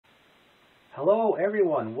Hello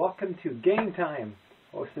everyone, welcome to Game Time,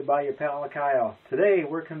 hosted by your pal Kyle. Today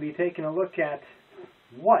we're going to be taking a look at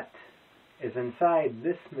what is inside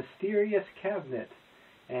this mysterious cabinet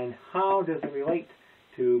and how does it relate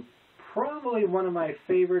to probably one of my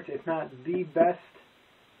favorites, if not the best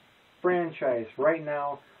franchise right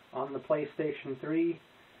now on the PlayStation 3.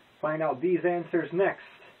 Find out these answers next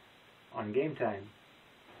on Game Time.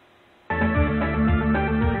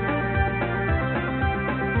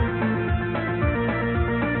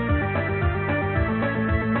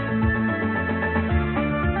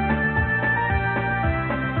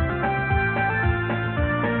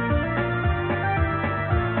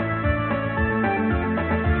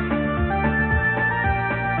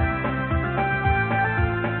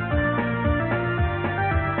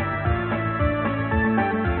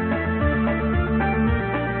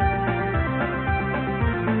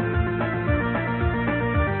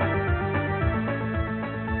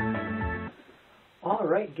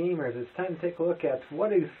 Alright gamers, it's time to take a look at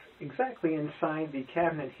what is exactly inside the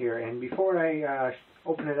cabinet here. And before I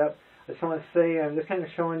open it up, I just want to say I'm just kind of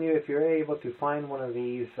showing you if you're able to find one of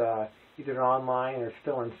these either online or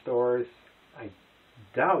still in stores. I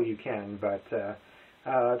doubt you can, but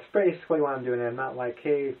it's basically what I'm doing. I'm not like,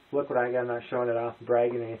 hey, look what I got, I'm not showing it off,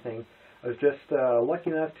 bragging or anything. I was just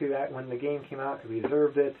lucky enough to, when the game came out, to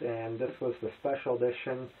reserve it, and this was the special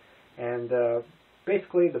edition. And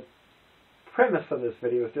basically the premise of this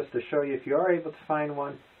video is just to show you if you are able to find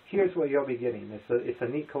one, here's what you'll be getting. It's a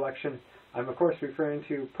neat collection. I'm of course referring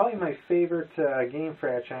to probably my favorite game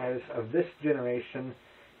franchise of this generation,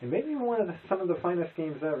 and maybe some of the finest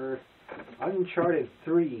games ever, Uncharted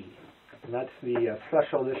 3. And that's the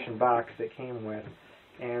special edition box it came with.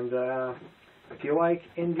 And if you like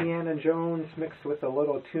Indiana Jones mixed with a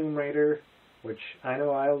little Tomb Raider, which I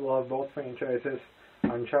know I love both franchises,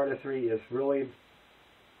 Uncharted 3 is really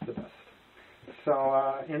the best.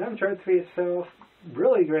 So, in Uncharted 3 itself,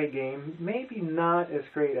 really great game. Maybe not as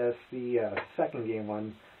great as the second game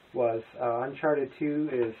one was. Uncharted 2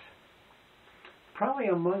 is probably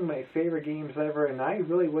among my favorite games ever, and I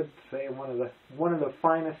really would say one of the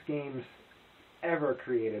finest games ever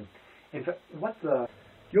created. In fact, what the...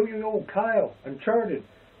 Yo, Kyle, Uncharted,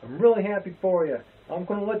 I'm really happy for you. I'm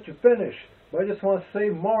going to let you finish, but I just want to say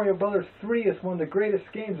Mario Brothers 3 is one of the greatest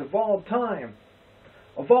games of all time.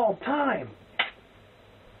 Of all time!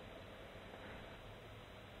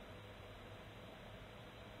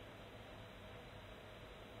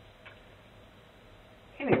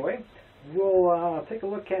 Anyway, we'll take a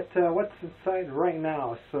look at what's inside right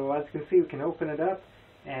now. So as you can see, we can open it up,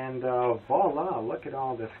 and voila, look at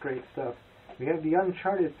all this great stuff. We have the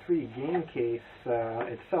Uncharted 3 game case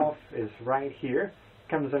itself is right here.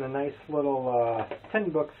 Comes in a nice little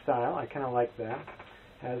 10-book style. I kind of like that.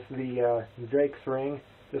 Has the Drake's ring,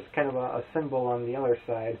 just kind of a symbol on the other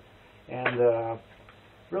side. And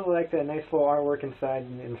really like that nice little artwork inside,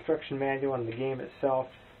 and the instruction manual on the game itself.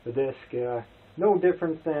 The disc, no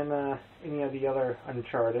different than any of the other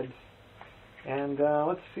Uncharted. And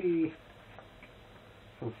let's see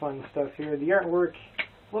some fun stuff here. The artwork,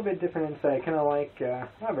 a little bit different inside. Kind of like, I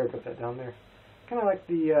better put that down there. Kind of like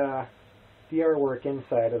the artwork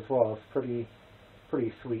inside as well. It's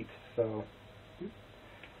pretty sweet. So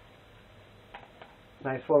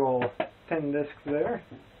nice little 10 discs there.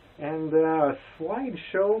 And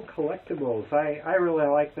slideshow collectibles. I really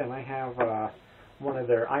like them. I have one of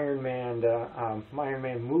their Iron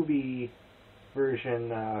Man movie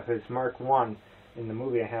version, his Mark 1. In the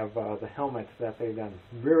movie I have the helmets that they've done.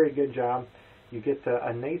 Very good job. You get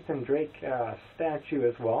a Nathan Drake statue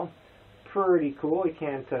as well. Pretty cool. You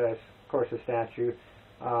can't, of course, a statue.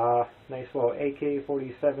 Nice little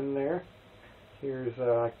AK-47 there. Here's,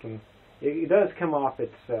 it does come off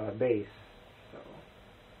its base, so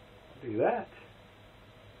I'll do that.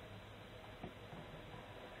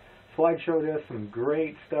 Slideshow does some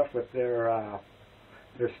great stuff with their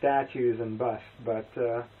statues and busts, but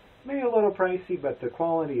maybe a little pricey, but the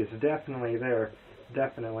quality is definitely there,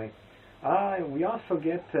 definitely. We also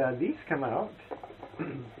get these come out,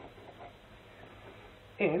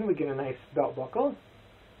 and we get a nice belt buckle.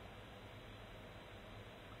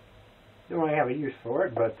 Don't really have a use for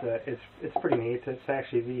it, but it's pretty neat. It's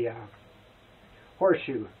actually the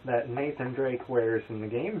horseshoe that Nathan Drake wears in the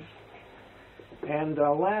games. And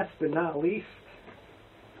last but not least,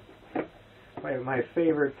 my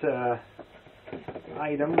favorite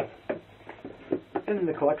item in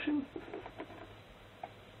the collection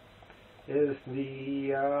is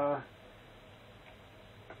the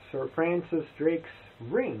Sir Francis Drake's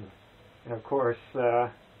ring. And of course,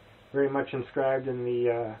 very much inscribed in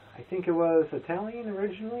the, I think it was Italian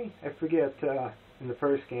originally? I forget, in the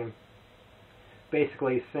first game.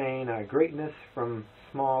 basically saying greatness from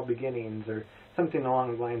small beginnings or something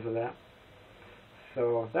along the lines of that.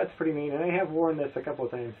 So that's pretty neat, and I have worn this a couple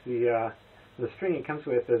of times. The string it comes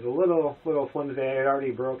with is a little flimsy. I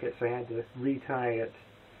already broke it, so I had to retie it.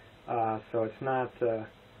 So it's not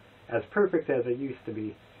as perfect as it used to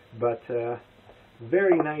be, but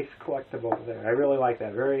very nice collectible there. I really like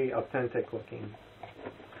that. Very authentic looking.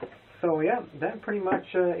 So yeah, that pretty much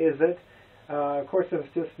is it. Of course, it was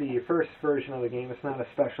just the first version of the game. It's not a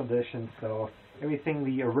special edition, so everything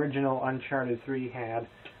the original Uncharted 3 had,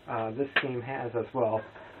 this game has as well.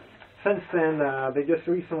 Since then, they just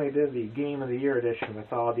recently did the Game of the Year edition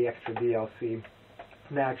with all the extra DLC,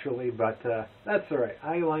 naturally, but that's alright.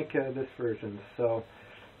 I like this version. So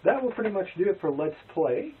that will pretty much do it for Let's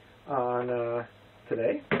Play on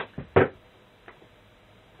today.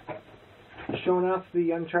 Showing off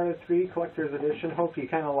the Uncharted 3 Collector's Edition. Hope you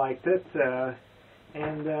kind of liked it.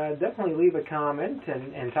 And definitely leave a comment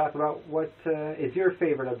and talk about what is your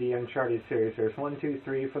favorite of the Uncharted series. There's 1, 2,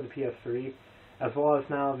 3 for the PS3, as well as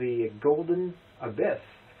now the Golden Abyss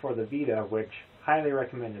for the Vita, which highly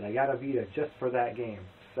recommended. I got a Vita just for that game.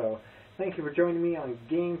 So thank you for joining me on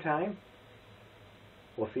Game Time.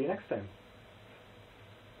 We'll see you next time.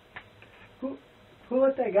 Who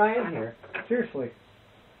let that guy in here? Seriously.